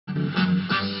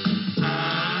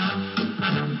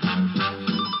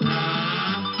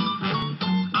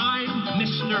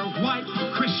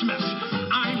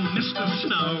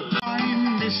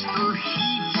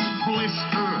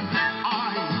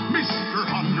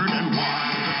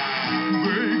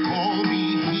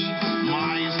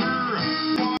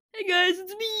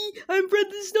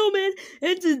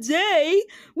And today,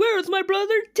 where's my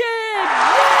brother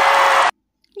Ted?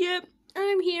 Yep,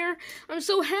 I'm here. I'm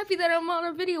so happy that I'm on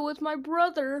a video with my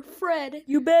brother, Fred.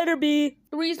 You better be.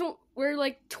 The reason we're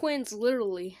like twins,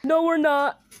 literally. No, we're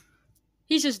not.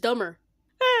 He's just dumber.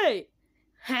 Hey!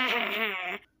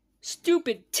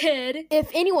 Stupid Ted.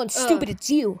 If anyone's stupid, it's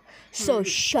you. So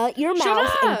shut your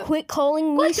mouth and quit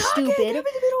calling me stupid.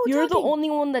 You're the only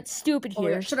one that's stupid here.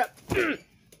 Oh, yeah, Shut up.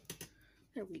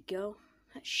 There we go.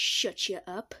 That shuts you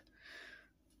up.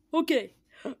 Okay.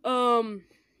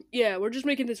 Yeah, we're just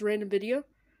making this random video.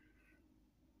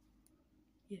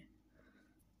 Yeah.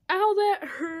 Ow, that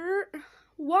hurt.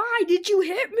 Why did you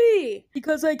hit me?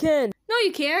 Because I can. No,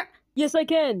 you can't. Yes, I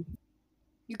can.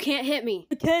 You can't hit me.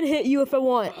 I can hit you if I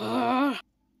want.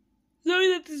 Sorry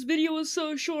that this video was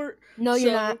so short. No,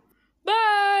 you're not.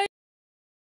 Bye!